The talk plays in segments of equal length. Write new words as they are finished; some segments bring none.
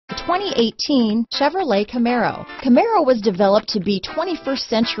2018 Chevrolet Camaro. Camaro was developed to be 21st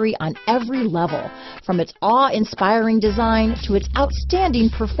century on every level, from its awe-inspiring design to its outstanding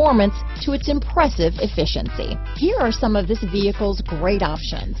performance to its impressive efficiency. Here are some of this vehicle's great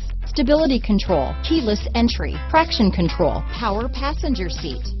options: stability control, keyless entry, traction control, power passenger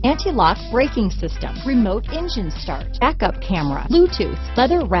seat, anti-lock braking system, remote engine start, backup camera, Bluetooth,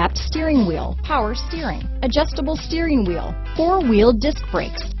 leather-wrapped steering wheel, power steering, adjustable steering wheel, four-wheel disc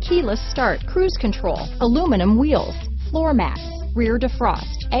brakes, keyless start, cruise control, aluminum wheels, floor mats, rear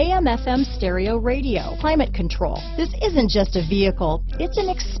defrost, AM/FM stereo radio, climate control. This isn't just a vehicle, it's an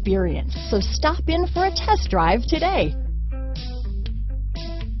experience. So stop in for a test drive today.